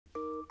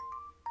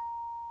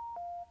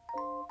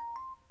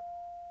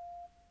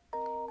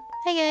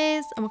Hi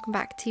guys, and welcome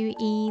back to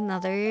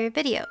another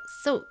video.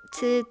 So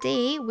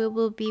today we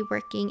will be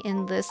working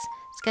in this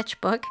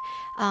sketchbook,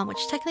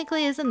 which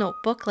technically is a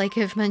notebook, like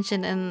I've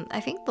mentioned in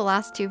I think the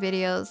last two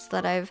videos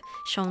that I've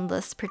shown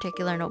this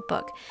particular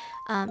notebook.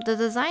 The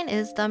design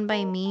is done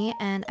by me,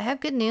 and I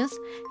have good news.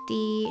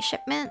 The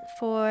shipment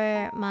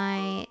for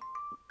my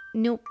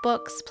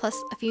notebooks plus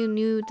a few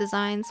new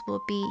designs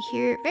will be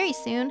here very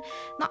soon.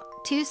 Not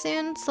too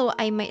soon, so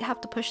I might have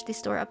to push the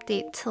store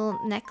update till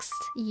next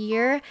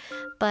year.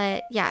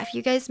 But yeah, if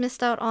you guys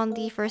missed out on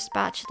the first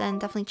batch, then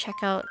definitely check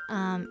out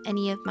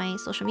any of my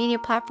social media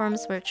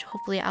platforms, which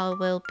hopefully I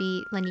will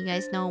be letting you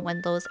guys know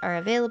when those are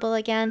available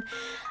again.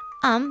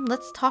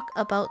 Let's talk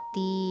about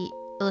the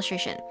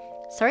illustration.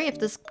 Sorry if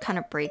this kind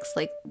of breaks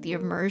like the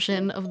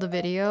immersion of the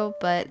video,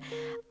 but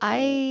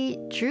I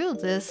drew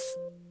this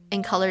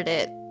and colored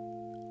it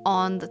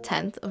on the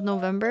 10th of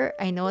November.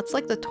 I know it's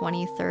like the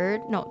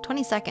 23rd, no,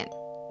 22nd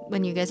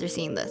when you guys are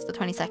seeing this, the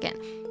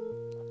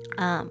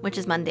 22nd, which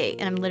is Monday,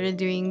 and I'm literally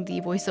doing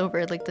the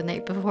voiceover like the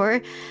night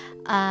before.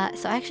 So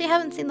I actually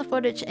haven't seen the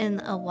footage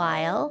in a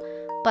while,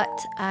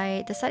 but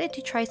I decided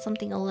to try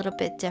something a little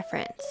bit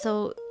different.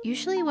 So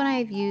usually when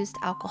I've used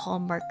alcohol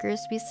markers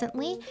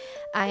recently,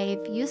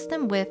 I've used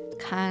them with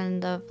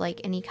kind of like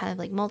any kind of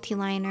like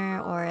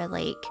multi-liner or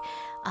like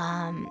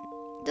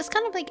just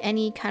kind of like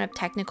any kind of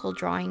technical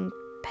drawing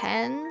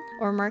pen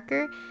or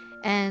marker,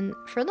 and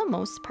for the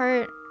most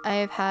part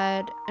I've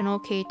had an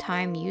okay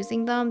time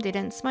using them. They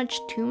didn't smudge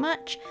too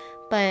much,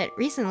 but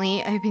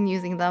recently I've been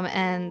using them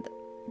and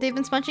they've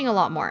been smudging a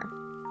lot more,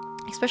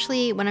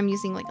 especially when I'm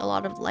using like a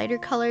lot of lighter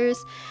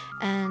colors.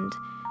 And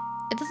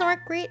it doesn't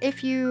work great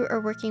if you are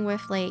working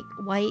with like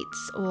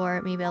whites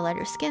or maybe a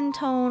lighter skin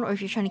tone, or if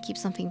you're trying to keep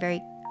something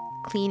very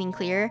clean and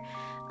clear.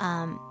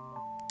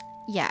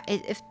 Yeah,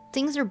 if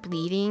things are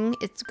bleeding,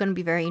 it's going to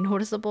be very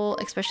noticeable,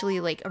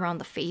 especially like around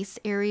the face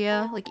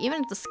area. Like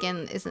even if the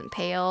skin isn't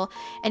pale,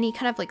 any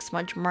kind of like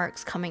smudge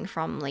marks coming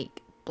from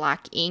like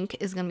black ink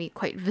is going to be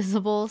quite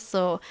visible.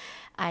 So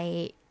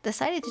I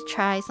decided to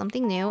try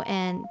something new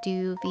and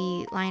do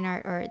the line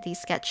art or the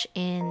sketch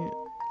in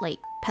like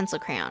pencil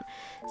crayon.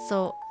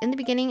 So in the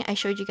beginning I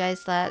showed you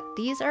guys that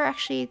these are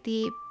actually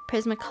the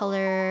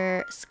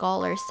Prismacolor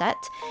Scholars set,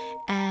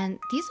 and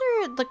these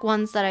are like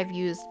ones that I've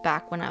used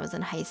back when I was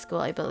in high school,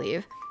 I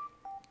believe.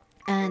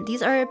 And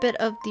these are a bit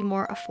of the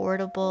more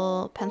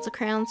affordable pencil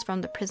crayons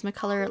from the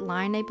Prismacolor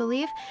line, I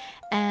believe,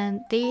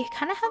 and they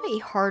kind of have a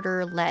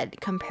harder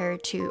lead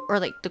compared to, or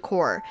like the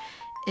core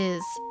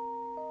is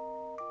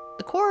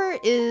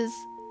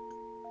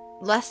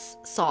less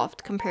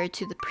soft compared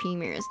to the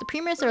premiers. The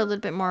premiers are a little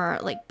bit more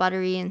like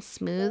buttery and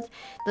smooth.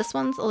 This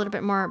one's a little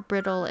bit more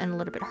brittle and a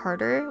little bit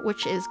harder,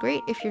 which is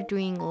great if you're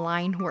doing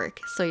line work,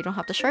 so you don't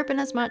have to sharpen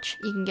as much.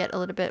 You can get a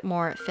little bit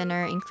more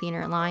thinner and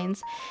cleaner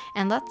lines,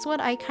 and that's what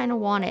I kind of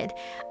wanted.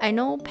 I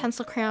know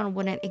pencil crayon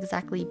wouldn't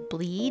exactly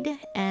bleed,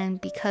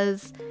 and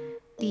because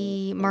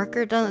the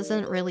marker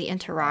doesn't really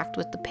interact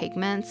with the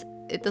pigments,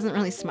 it doesn't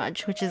really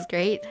smudge, which is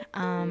great.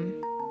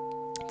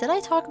 Did I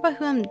talk about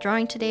who I'm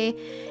drawing today?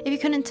 If you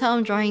couldn't tell,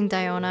 I'm drawing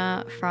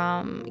Diona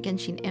from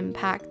Genshin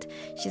Impact.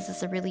 She's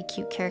just a really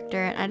cute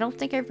character, and I don't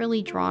think I've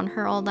really drawn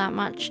her all that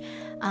much.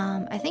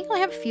 I think I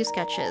have a few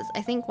sketches.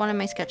 I think one in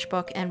my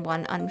sketchbook and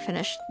one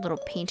unfinished little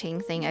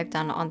painting thing I've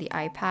done on the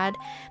iPad.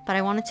 But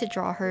I wanted to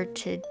draw her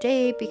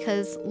today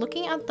because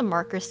looking at the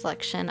marker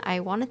selection, I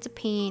wanted to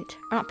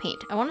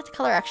I wanted to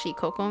color actually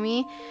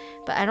Kokomi,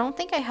 but I don't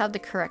think I have the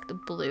correct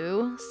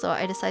blue, so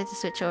I decided to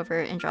switch over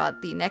and draw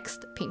the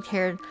next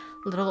pink-haired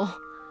little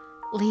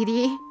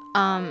lady,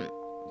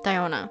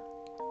 Diona.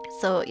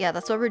 So yeah,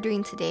 that's what we're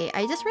doing today.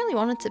 I just really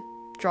wanted to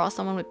draw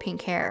someone with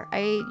pink hair.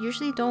 I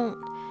usually don't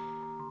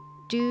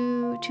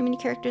do too many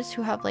characters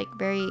who have like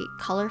very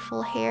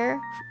colorful hair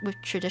with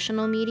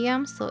traditional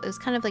medium, so it was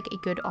kind of like a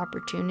good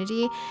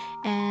opportunity,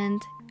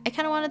 and I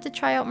kind of wanted to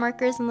try out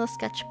markers in the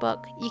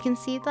sketchbook. You can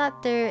see that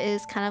there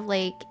is kind of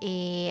like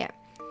a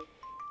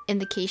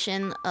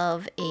indication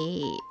of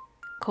a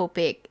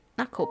Copic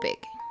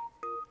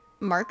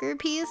marker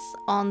piece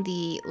on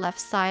the left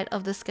side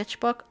of the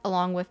sketchbook,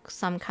 along with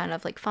some kind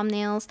of like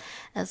thumbnails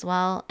as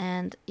well.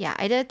 And yeah,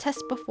 I did a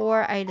test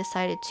before I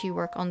decided to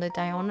work on the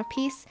Diona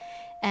piece,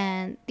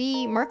 and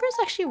the markers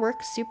actually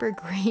work super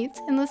great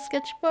in the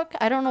sketchbook.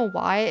 I don't know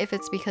why, if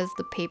it's because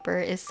the paper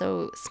is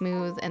so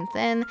smooth and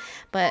thin,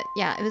 but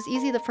yeah, it was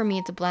easy for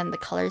me to blend the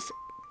colors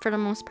for the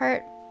most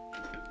part.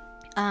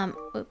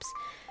 Oops.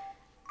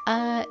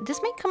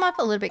 This might come off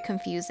a little bit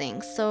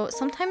confusing. So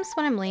sometimes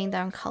when I'm laying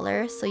down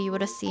color, so you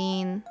would have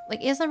seen,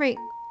 like, isn't right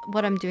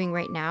what I'm doing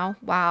right now.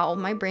 Wow,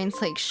 my brain's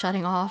like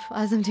shutting off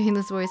as I'm doing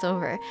this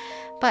voiceover.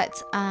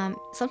 But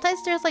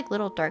sometimes there's like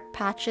little dark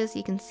patches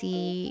you can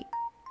see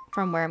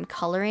from where I'm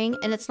coloring,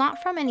 and it's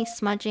not from any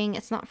smudging,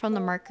 it's not from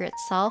the marker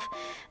itself.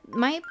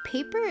 My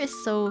paper is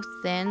so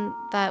thin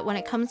that when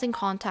it comes in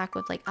contact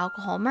with like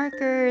alcohol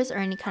markers or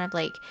any kind of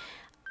like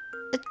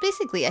it's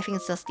basically, I think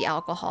it's just the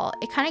alcohol.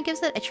 It kind of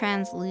gives it a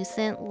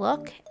translucent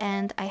look,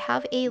 and I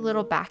have a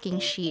little backing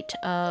sheet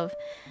of,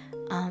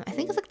 I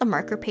think it's like the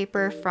marker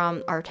paper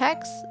from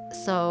ArrtX.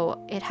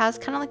 So it has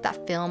kind of like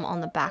that film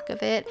on the back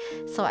of it.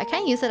 So I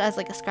kind of use it as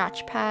like a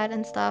scratch pad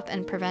and stuff,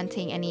 and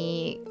preventing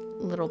any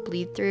little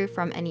bleed through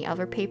from any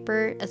other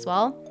paper as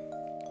well.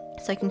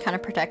 So I can kind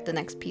of protect the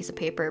next piece of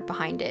paper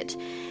behind it.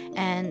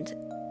 And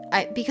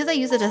because I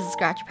use it as a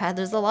scratch pad,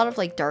 there's a lot of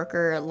like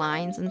darker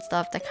lines and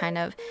stuff that kind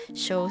of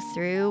show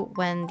through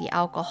when the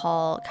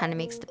alcohol kind of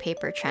makes the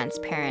paper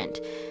transparent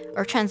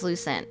or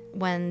translucent,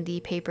 when the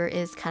paper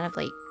is kind of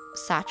like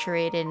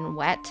saturated and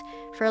wet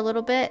for a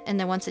little bit, and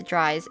then once it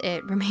dries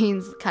it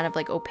remains kind of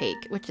like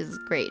opaque, which is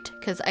great,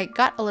 because I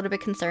got a little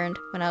bit concerned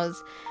when I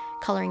was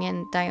coloring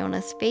in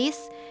Diona's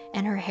face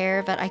and her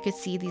hair that I could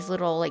see these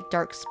little like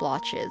dark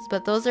splotches,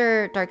 but those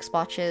are dark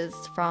splotches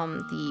from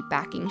the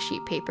backing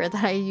sheet paper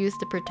that I used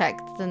to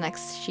protect the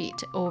next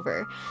sheet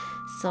over.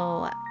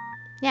 So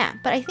yeah,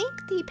 but I think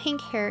the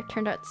pink hair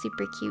turned out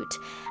super cute.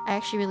 I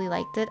actually really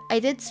liked it. I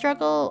did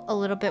struggle a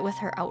little bit with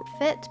her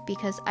outfit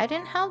because I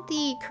didn't have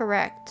the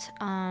correct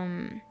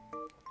kind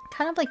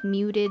of like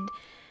muted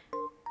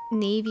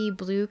navy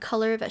blue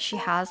color that she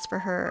has for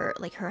her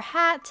like her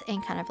hat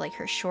and kind of like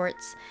her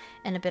shorts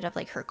and a bit of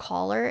like her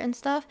collar and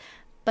stuff.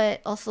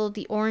 But also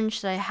the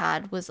orange that I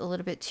had was a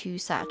little bit too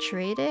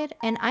saturated,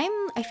 and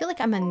I feel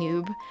like I'm a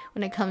noob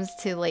when it comes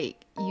to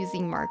like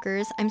using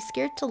markers. I'm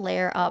scared to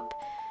layer up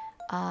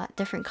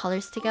different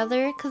colors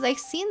together, because I've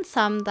seen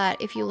some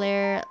that if you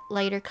layer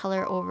lighter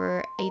color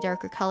over a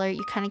darker color,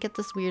 you kind of get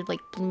this weird like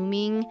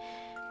blooming.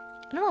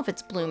 I don't know if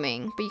it's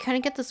blooming, but you kind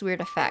of get this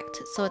weird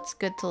effect. So it's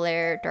good to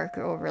layer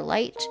darker over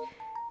light.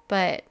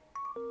 But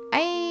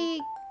I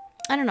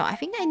don't know. I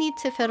think I need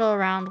to fiddle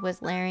around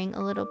with layering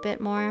a little bit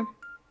more,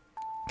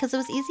 because it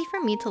was easy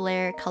for me to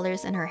layer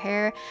colors in her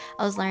hair.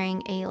 I was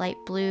layering a light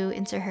blue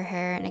into her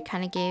hair, and it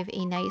kind of gave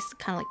a nice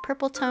kind of like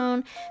purple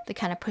tone that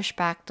kind of pushed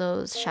back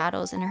those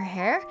shadows in her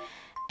hair.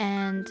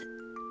 And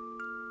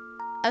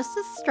I was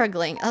just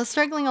struggling. I was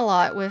struggling a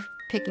lot with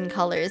picking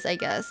colors, I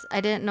guess.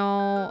 I didn't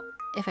know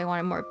if I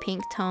wanted more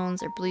pink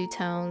tones or blue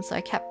tones, so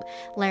I kept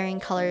layering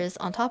colors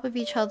on top of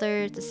each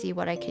other to see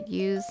what I could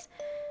use.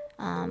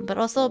 But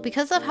also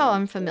because of how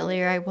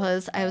unfamiliar I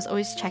was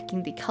always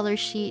checking the color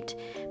sheet.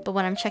 But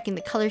when I'm checking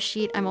the color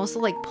sheet, I'm also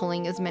like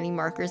pulling as many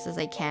markers as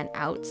I can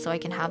out so I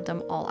can have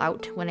them all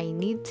out when I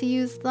need to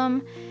use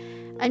them.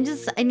 I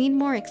need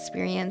more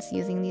experience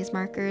using these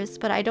markers,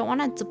 but I don't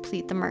want to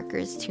deplete the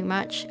markers too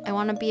much. I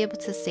want to be able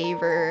to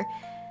savor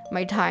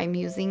my time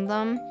using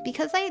them,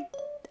 because I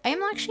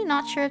am actually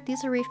not sure if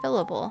these are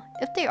refillable.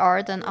 If they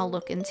are, then I'll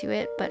look into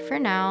it. But for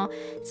now,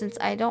 since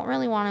I don't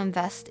really want to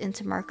invest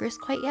into markers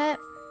quite yet,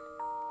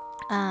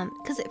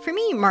 because for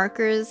me,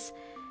 markers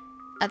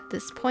at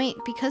this point,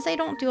 because I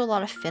don't do a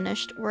lot of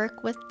finished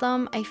work with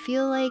them, I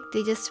feel like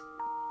they just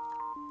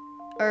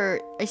are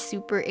a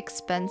super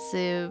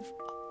expensive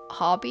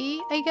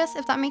hobby, I guess,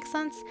 if that makes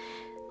sense.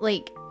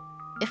 Like,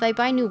 if I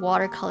buy new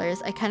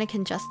watercolors, I kind of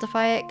can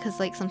justify it, because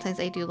like sometimes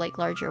I do like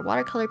larger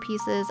watercolor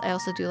pieces. I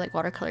also do like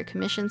watercolor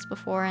commissions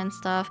before and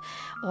stuff,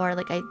 or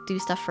like I do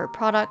stuff for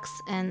products,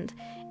 and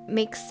it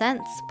makes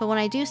sense. But when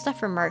I do stuff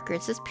for markers,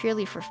 it's just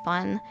purely for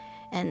fun,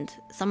 and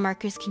some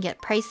markers can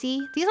get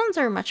pricey. These ones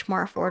are much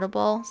more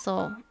affordable,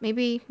 so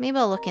maybe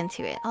I'll look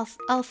into it.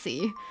 I'll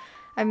see.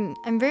 I'm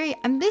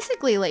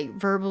basically like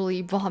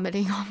verbally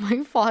vomiting on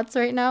my thoughts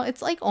right now.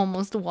 It's like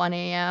almost 1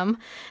 a.m.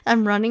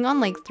 I'm running on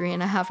like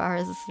 3.5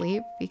 hours of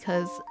sleep,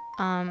 because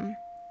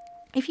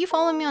if you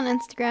follow me on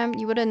Instagram,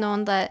 you would have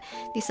known that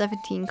the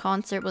 17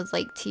 concert was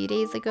like 2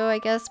 days ago, I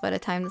guess, by the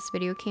time this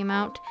video came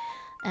out.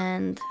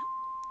 And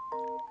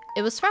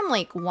it was from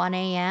like 1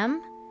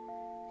 a.m.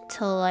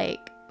 till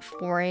like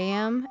 4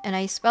 a.m. and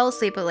I fell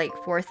asleep at like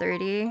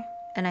 4:30.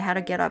 And I had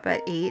to get up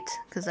at 8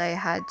 because I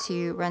had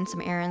to run some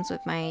errands with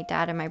my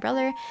dad and my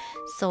brother.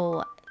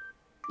 So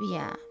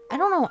yeah, I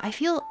don't know. I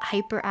feel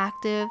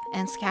hyperactive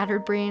and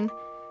scatterbrained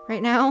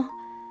right now,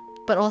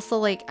 but also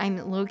like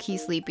I'm low-key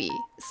sleepy.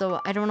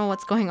 So I don't know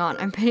what's going on.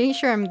 I'm pretty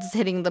sure I'm just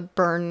hitting the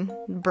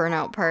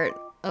burnout part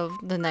of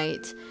the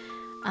night.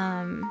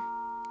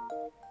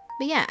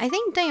 But yeah, I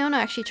think Diona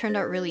actually turned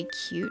out really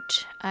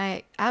cute.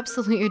 I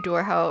absolutely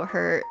adore how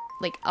her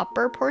like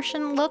upper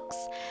portion looks.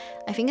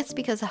 I think it's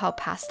because of how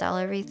pastel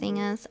everything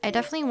is. I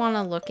definitely want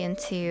to look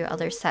into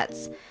other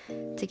sets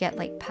to get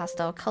like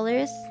pastel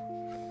colors.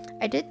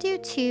 I did do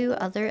 2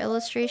 other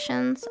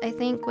illustrations, I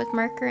think, with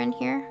marker in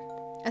here.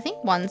 I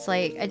think one's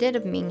like, I did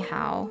a Ming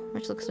Hao,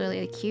 which looks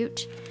really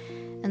cute.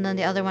 And then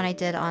the other one I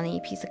did on a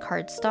piece of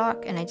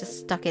cardstock, and I just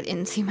stuck it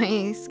into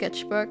my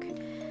sketchbook.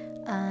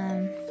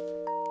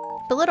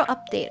 But little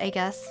update, I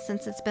guess,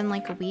 since it's been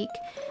like a week.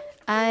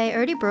 I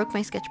already broke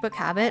my sketchbook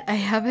habit. I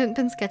haven't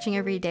been sketching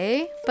every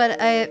day, but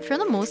for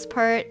the most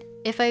part,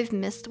 if I've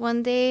missed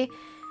one day,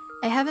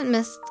 I haven't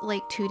missed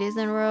like 2 days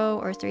in a row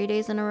or 3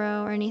 days in a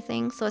row or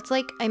anything. So it's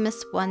like I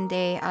missed 1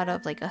 day out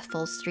of like a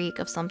full streak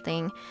of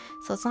something.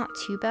 So it's not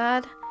too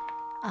bad.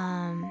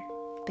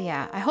 But But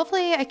yeah,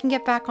 hopefully I can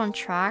get back on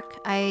track.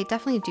 I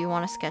definitely do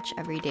want to sketch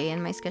every day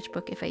in my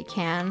sketchbook if I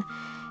can.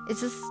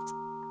 It's just,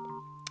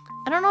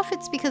 I don't know if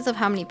it's because of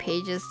how many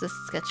pages this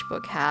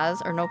sketchbook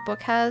has or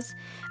notebook has.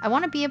 I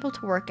want to be able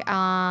to work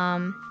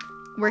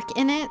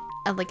in it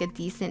at like a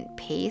decent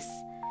pace,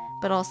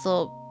 but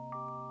also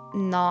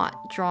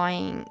not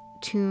drawing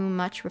too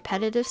much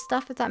repetitive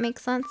stuff, if that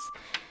makes sense.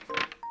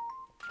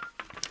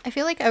 I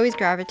feel like I always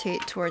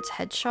gravitate towards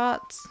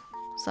headshots,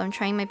 so I'm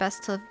trying my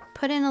best to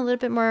put in a little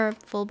bit more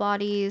full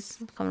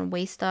bodies, kind of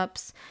waist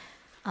ups,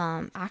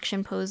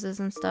 action poses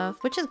and stuff,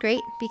 which is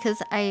great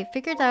because I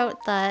figured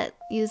out that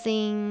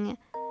using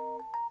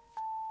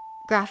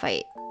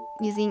graphite,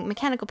 using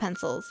mechanical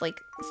pencils, like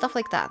stuff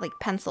like that, like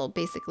pencil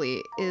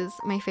basically, is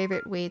my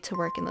favorite way to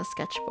work in the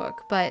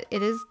sketchbook. But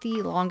it is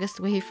the longest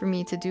way for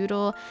me to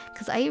doodle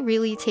because I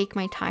really take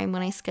my time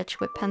when I sketch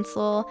with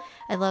pencil.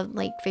 I love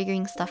like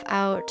figuring stuff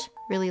out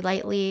really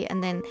lightly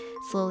and then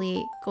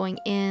slowly going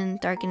in,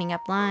 darkening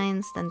up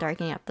lines, then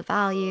darkening up the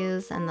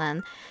values, and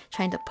then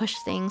trying to push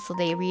things so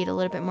they read a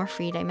little bit more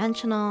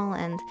three-dimensional.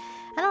 And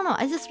I don't know,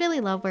 I just really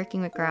love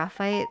working with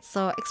graphite,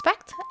 so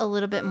expect a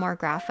little bit more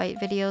graphite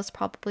videos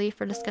probably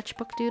for the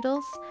sketchbook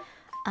doodles.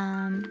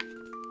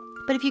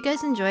 But if you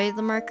guys enjoy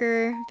the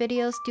marker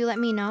videos, do let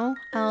me know.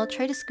 I'll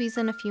try to squeeze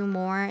in a few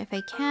more if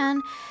I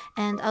can,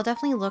 and I'll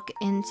definitely look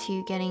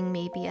into getting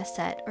maybe a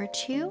set or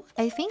two.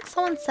 I think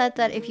someone said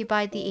that if you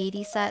buy the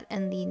 80 set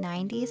and the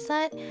 90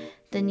 set,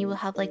 then you will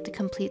have like the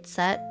complete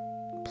set,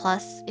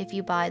 plus if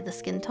you buy the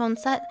skin tone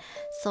set.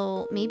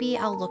 So maybe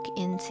I'll look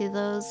into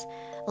those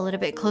a little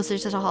bit closer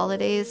to the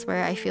holidays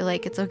where I feel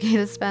like it's okay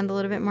to spend a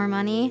little bit more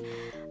money.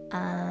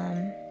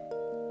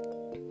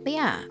 But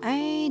yeah,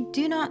 I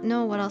do not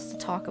know what else to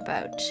talk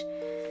about.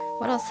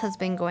 What else has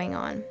been going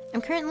on?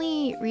 I'm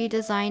currently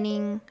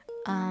redesigning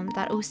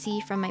that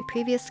OC from my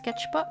previous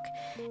sketchbook,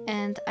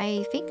 and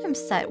I think I'm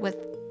set with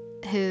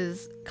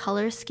his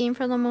color scheme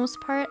for the most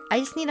part. I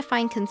just need to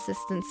find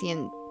consistency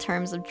in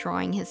terms of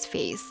drawing his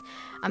face.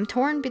 I'm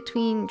torn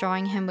between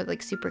drawing him with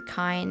like super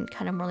kind,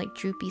 kind of more like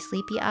droopy,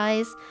 sleepy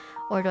eyes,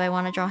 or do I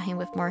want to draw him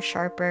with more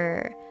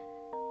sharper,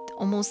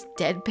 almost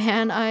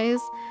deadpan eyes?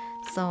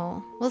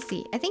 So we'll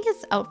see. I think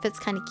his outfit's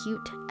kind of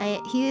cute.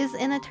 He is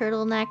in a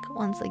turtleneck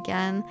once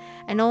again.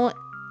 I know,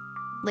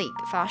 like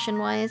fashion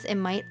wise, it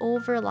might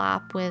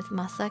overlap with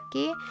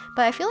Masaki,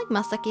 but I feel like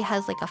Masaki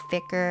has like a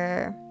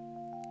thicker,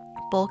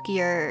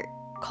 bulkier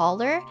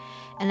collar,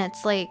 and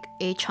it's like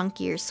a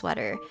chunkier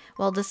sweater.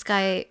 Well, this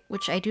guy,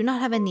 which I do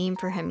not have a name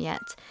for him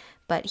yet,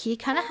 but he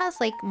kind of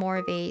has like more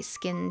of a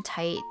skin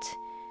tight,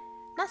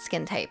 not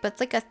skin tight, but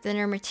it's like a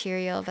thinner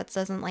material that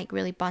doesn't like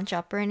really bunch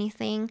up or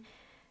anything.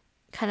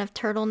 Kind of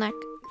turtleneck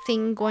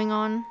thing going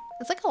on.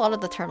 It's like a lot of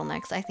the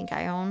turtlenecks I think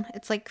I own.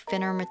 It's like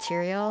thinner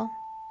material.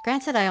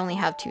 Granted, I only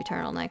have 2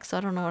 turtlenecks, so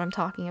I don't know what I'm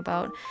talking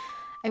about.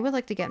 I would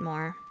like to get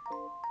more.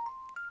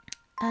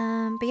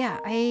 But yeah,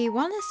 I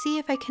want to see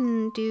if I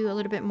can do a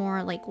little bit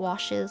more like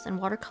washes and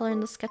watercolor in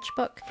the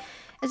sketchbook.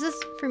 It's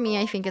just, for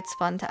me, I think it's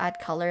fun to add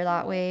color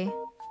that way.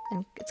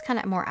 And it's kind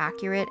of more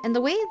accurate. And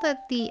the way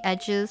that the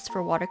edges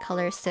for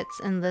watercolor sits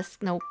in this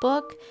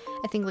notebook,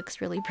 I think looks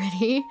really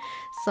pretty.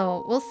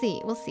 So we'll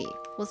see, we'll see.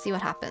 We'll see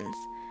what happens.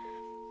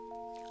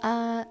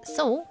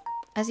 So,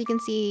 as you can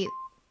see,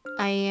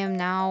 I am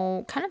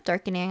now kind of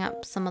darkening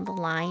up some of the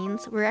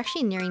lines. We're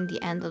actually nearing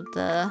the end of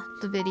the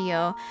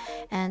video,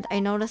 and I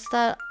noticed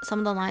that some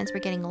of the lines were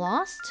getting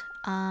lost.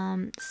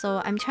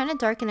 So I'm trying to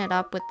darken it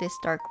up with this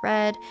dark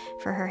red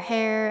for her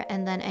hair,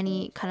 and then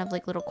any kind of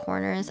like little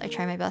corners, I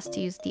try my best to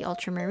use the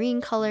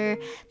ultramarine color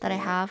that I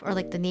have, or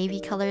like the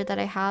navy color that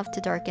I have,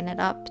 to darken it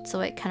up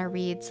so it kind of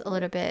reads a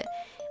little bit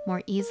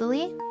more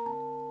easily.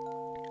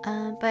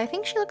 But I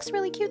think she looks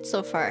really cute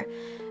so far.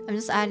 I'm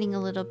just adding a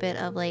little bit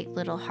of like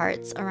little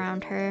hearts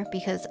around her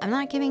because I'm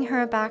not giving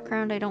her a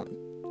background, I don't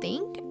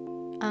think.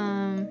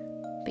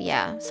 But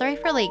yeah, sorry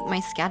for like my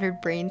scattered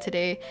brain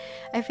today.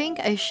 I think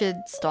I should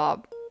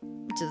stop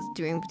just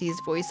doing these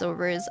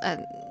voiceovers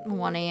at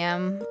 1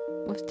 AM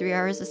with 3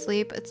 hours of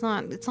sleep. It's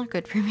not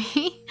good for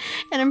me.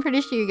 And I'm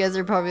pretty sure you guys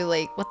are probably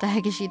like, what the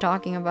heck is she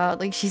talking about?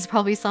 Like, she's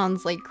probably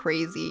sounds like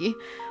crazy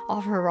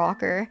off her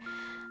rocker.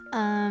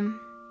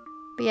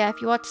 But yeah,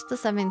 if you watched the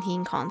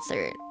 17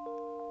 concert,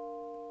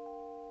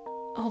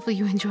 hopefully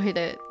you enjoyed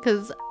it,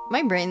 because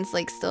my brain's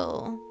like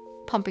still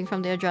pumping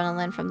from the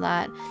adrenaline from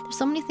that. There's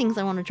so many things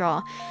I want to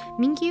draw.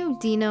 Mingyu,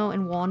 Dino,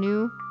 and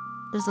Wonu.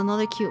 There's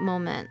another cute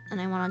moment,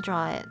 and I want to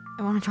draw it.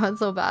 I want to draw it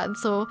so bad.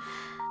 So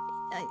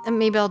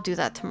maybe I'll do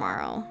that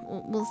tomorrow.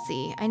 We'll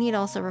see. I need to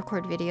also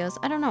record videos.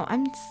 I don't know.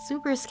 I'm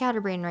super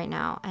scatterbrained right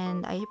now,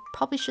 and I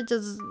probably should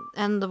just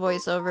end the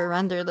voiceover,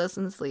 render this,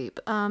 and sleep.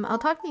 I'll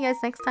talk to you guys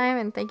next time,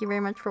 and thank you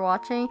very much for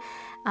watching.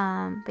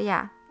 But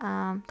yeah,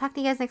 talk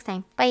to you guys next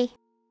time. Bye!